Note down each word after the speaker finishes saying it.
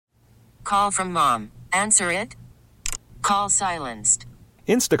call from mom. Answer it. Call silenced.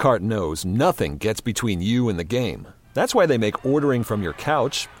 Instacart knows nothing gets between you and the game. That's why they make ordering from your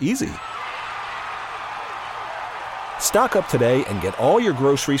couch easy. Stock up today and get all your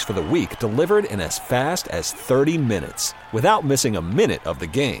groceries for the week delivered in as fast as 30 minutes without missing a minute of the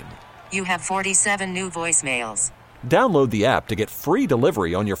game. You have 47 new voicemails. Download the app to get free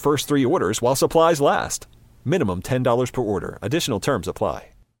delivery on your first 3 orders while supplies last. Minimum $10 per order. Additional terms apply.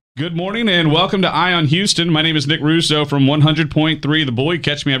 Good morning and welcome to Eye on Houston. My name is Nick Russo from 100.3 The Bull. You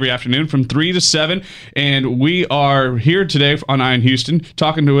catch me every afternoon from 3 to 7. And we are here today on Eye on Houston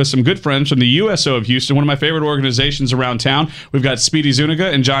talking to some good friends from the USO of Houston, one of my favorite organizations around town. We've got Speedy Zuniga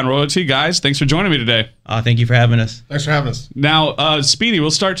and John Royalty. Guys, thanks for joining me today. Thank you for having us. Thanks for having us. Now, Speedy,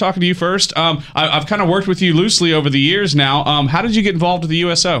 we'll start talking to you first. I've kind of worked with you loosely over the years now. How did you get involved with the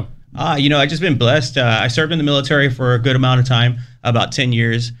USO? I've just been blessed. I served in the military for a good amount of time, about 10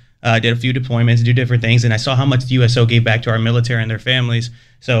 years. Did a few deployments, do different things, and I saw how much the USO gave back to our military and their families.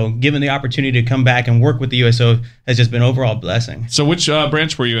 So given the opportunity to come back and work with the USO has just been an overall blessing. So which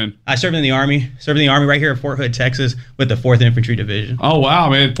branch were you in? I served in the Army. Right here at Fort Hood, Texas, with the 4th Infantry Division. Oh, wow,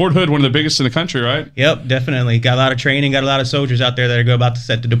 man. Fort Hood, one of the biggest in the country, right? Yep, definitely. Got a lot of training, got a lot of soldiers out there that are about to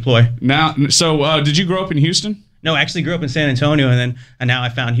set to deploy. Now, did you grow up in Houston? No, I actually grew up in San Antonio, and now I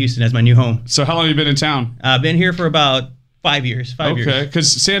found Houston as my new home. So how long have you been in town? I've been here for about 5 years. Okay,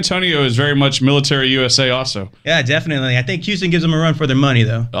 because San Antonio is very much military USA also. Yeah, definitely. I think Houston gives them a run for their money,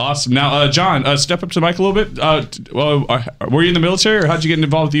 though. Awesome. Now, John, step up to the mic a little bit. Were you in the military, or how'd you get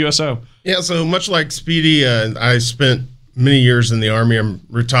involved with the USO? Yeah, so much like Speedy, I spent many years in the Army. I'm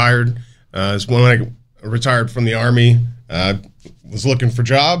retired. When I retired from the Army, was looking for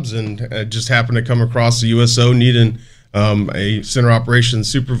jobs and just happened to come across the USO needing a center operations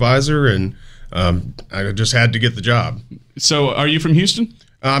supervisor, and I just had to get the job. So are you from Houston?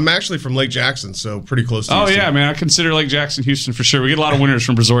 I'm actually from Lake Jackson, so pretty close to Houston. Oh, yeah, man. I consider Lake Jackson, Houston for sure. We get a lot of winters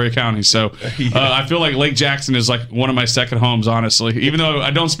from Brazoria County, so I feel like Lake Jackson is like one of my second homes, honestly. Even though I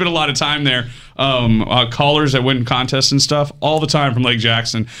don't spend a lot of time there, callers that win contests and stuff all the time from Lake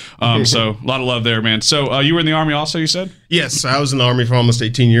Jackson. So a lot of love there, man. So you were in the Army also, you said? Yes, I was in the Army for almost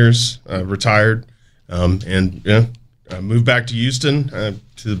 18 years, retired, and I moved back to Houston,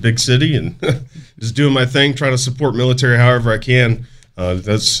 to the big city, and just doing my thing, trying to support military however I can.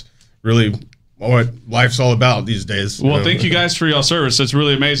 That's really what life's all about these days. Well, thank you guys for your service. That's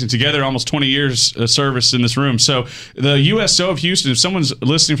really amazing. Together, almost 20 years of service in this room. So the USO of Houston, if someone's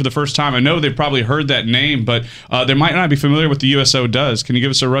listening for the first time, I know they've probably heard that name, but they might not be familiar with the USO does. Can you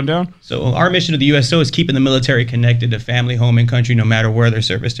give us a rundown? So our mission of the USO is keeping the military connected to family, home, and country no matter where their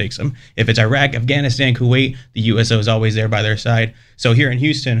service takes them. If it's Iraq, Afghanistan, Kuwait, the USO is always there by their side. So here in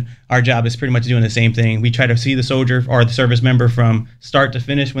Houston, our job is pretty much doing the same thing. We try to see the soldier or the service member from start to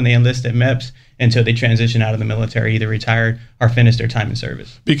finish when they enlist at MEPS until they transition out of the military, either retired or finish their time in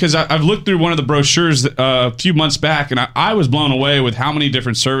service. Because I've looked through one of the brochures a few months back, and I was blown away with how many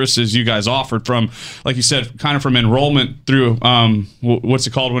different services you guys offered from, like you said, kind of from enrollment through, what's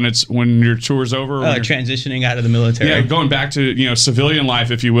it called when your tour's over? Transitioning out of the military. Yeah, going back to civilian life,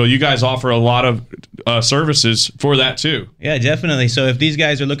 if you will. You guys offer a lot of services for that too. Yeah, definitely. So if these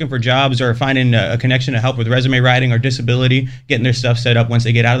guys are looking for jobs or finding a connection to help with resume writing or disability, getting their stuff set up once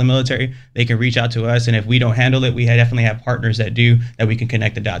they get out of the military, they can reach out to us. And if we don't handle it, we definitely have partners that we can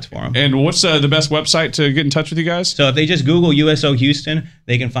connect the dots for them. And what's the best website to get in touch with you guys? So if they just Google USO Houston,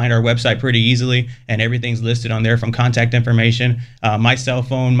 they can find our website pretty easily, and everything's listed on there from contact information, my cell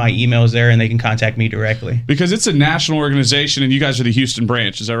phone, my email's there, and they can contact me directly. Because it's a national organization, and you guys are the Houston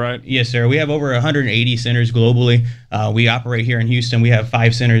branch, is that right? Yes, sir. We have over 180 centers globally. We operate here in Houston. We have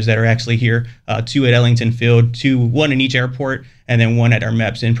 5 centers that are actually here, 2 at Ellington Field, 1 in each airport, and then 1 at our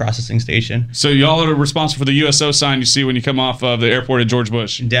MEPS in-processing station. So y'all are responsible for the USO sign you see when you come off of the airport at George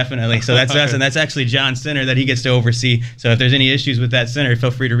Bush. Definitely. So that's us, and that's actually John's center that he gets to oversee. So if there's any issues with that center,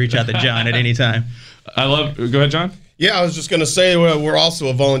 feel free to reach out to John at any time. Go ahead, John. Yeah, I was just going to say we're also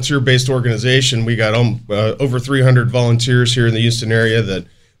a volunteer-based organization. We got over 300 volunteers here in the Houston area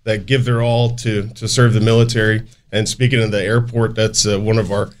that give their all to serve the military. And speaking of the airport, that's one of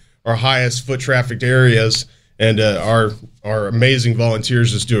our highest foot trafficked areas. And our amazing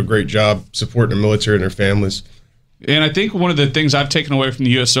volunteers just do a great job supporting the military and their families. And I think one of the things I've taken away from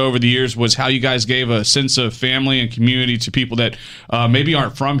the USO over the years was how you guys gave a sense of family and community to people that maybe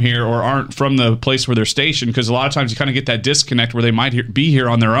aren't from here or aren't from the place where they're stationed, because a lot of times you kind of get that disconnect where they might be here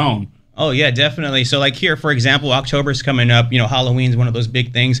on their own. Oh, yeah, definitely. So like here, for example, October's coming up. Halloween's one of those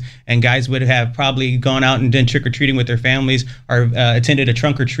big things, and guys would have probably gone out and done trick-or-treating with their families, or attended a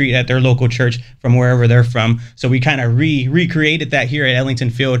trunk or treat at their local church from wherever they're from. So we kind of recreated that here at Ellington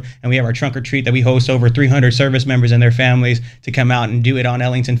Field, and we have our trunk or treat that we host over 300 service members and their families to come out and do it on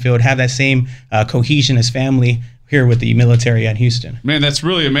Ellington Field, have that same cohesion as family here with the military at Houston. Man, that's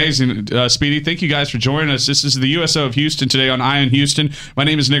really amazing, Speedy. Thank you guys for joining us. This is the USO of Houston today on Eye on Houston. My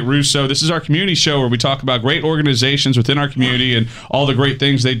name is Nick Russo. This is our community show where we talk about great organizations within our community and all the great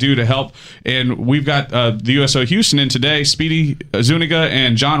things they do to help. And we've got the USO of Houston in today, Speedy Zuniga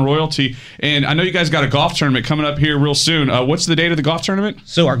and John Royalty. And I know you guys got a golf tournament coming up here real soon. What's the date of the golf tournament?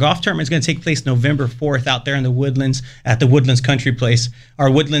 So our golf tournament is going to take place November 4th out there in the Woodlands at the Woodlands Country Place. Our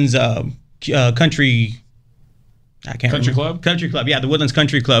Woodlands Country Club? Country Club, yeah, the Woodlands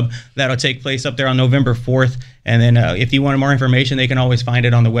Country Club. That'll take place up there on November 4th. And then if you want more information, they can always find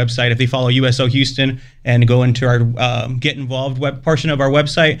it on the website. If they follow USO Houston and go into our Get Involved portion of our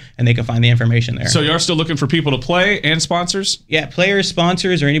website, and they can find the information there. So you are still looking for people to play and sponsors? Yeah, players,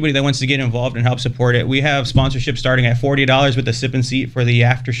 sponsors, or anybody that wants to get involved and help support it. We have sponsorship starting at $40 with a sip and seat for the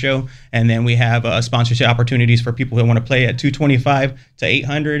after show. And then we have sponsorship opportunities for people who want to play at $225 to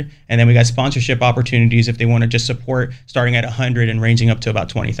 $800. And then we got sponsorship opportunities if they want to just support starting at $100 and ranging up to about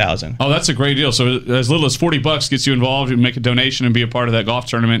 $20,000. Oh, that's a great deal. So as little as $40 gets you involved. You make a donation and be a part of that golf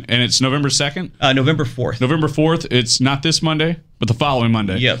tournament. And it's November 2nd? November 4th. November 4th. It's not this Monday, but the following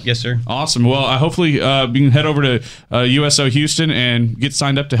Monday. Yep. Yes, sir. Awesome. Well, hopefully you can head over to USO Houston and get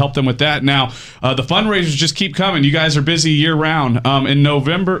signed up to help them with that. Now, the fundraisers just keep coming. You guys are busy year round. In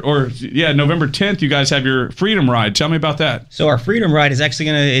November 10th, you guys have your Freedom Ride. Tell me about that. So our Freedom Ride is actually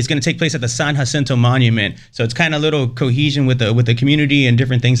going to take place at the San Jacinto Monument. So it's kind of a little cohesion with the community and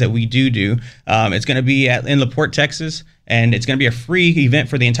different things that we do. It's going to be in LaPorte, Texas. And it's going to be a free event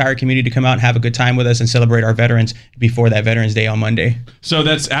for the entire community to come out and have a good time with us and celebrate our veterans before that Veterans Day on Monday. So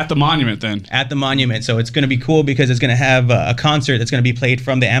that's at the monument then? At the monument. So it's going to be cool because it's going to have a concert that's going to be played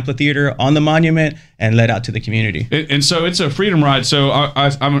from the amphitheater on the monument and led out to the community. And so it's a Freedom Ride. So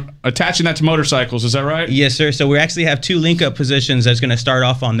I'm attaching that to motorcycles. Is that right? Yes, sir. So we actually have 2 link-up positions that's going to start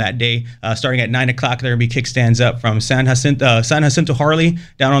off on that day. Starting at 9 o'clock, there will be kickstands up from San Jacinto Harley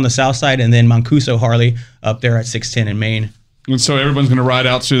down on the south side, and then Mancuso Harley up there at 610 in Maine. And so everyone's going to ride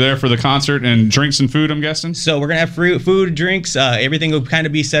out through there for the concert and drinks and food, I'm guessing? So we're going to have food, drinks. Everything will kind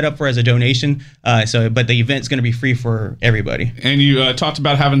of be set up for as a donation. But the event's going to be free for everybody. And you talked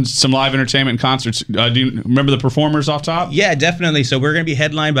about having some live entertainment and concerts. Do you remember the performers off top? Yeah, definitely. So we're going to be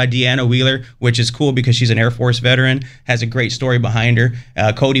headlined by Deanna Wheeler, which is cool because she's an Air Force veteran, has a great story behind her.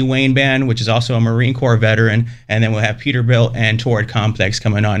 Cody Wayne Band, which is also a Marine Corps veteran. And then we'll have Peterbilt and Torrid Complex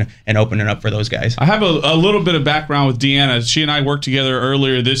coming on and opening up for those guys. I have a little bit of background with Deanna. She and I worked together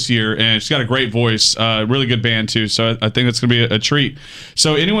earlier this year, and she's got a great voice, really good band too. So I think that's going to be a treat.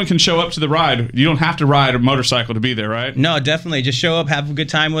 So anyone can show up to the ride. You don't have to ride a motorcycle to be there, right? No, definitely. Just show up, have a good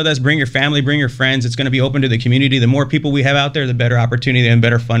time with us. Bring your family, bring your friends. It's going to be open to the community. The more people we have out there, the better opportunity and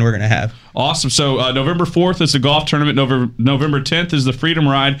better fun we're going to have. Awesome. So November 4th is the golf tournament. November 10th is the Freedom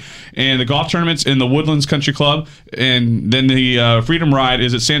Ride, and the golf tournament's in the Woodlands Country Club, and then the Freedom Ride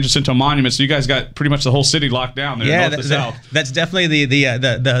is at San Jacinto Monument. So you guys got pretty much the whole city locked down there, north to south. That's definitely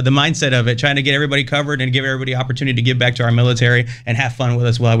the mindset of it, trying to get everybody covered and give everybody opportunity to give back to our military and have fun with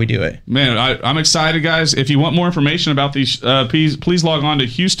us while we do it. Man, I'm excited, guys. If you want more information about these, please log on to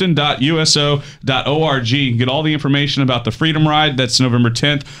houston.uso.org. Get all the information about the Freedom Ride. That's November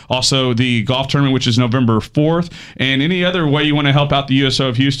 10th. Also, the golf tournament, which is November 4th. And any other way you want to help out the USO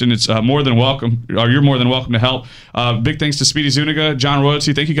of Houston, it's more than welcome, or you're more than welcome to help. Big thanks to Speedy Zuniga, John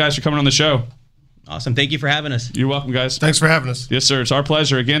Royalty. Thank you guys for coming on the show. Awesome. Thank you for having us. You're welcome, guys. Thanks for having us. Yes, sir. It's our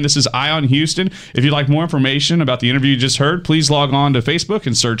pleasure. Again, this is Eye on Houston. If you'd like more information about the interview you just heard, please log on to Facebook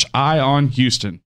and search Eye on Houston.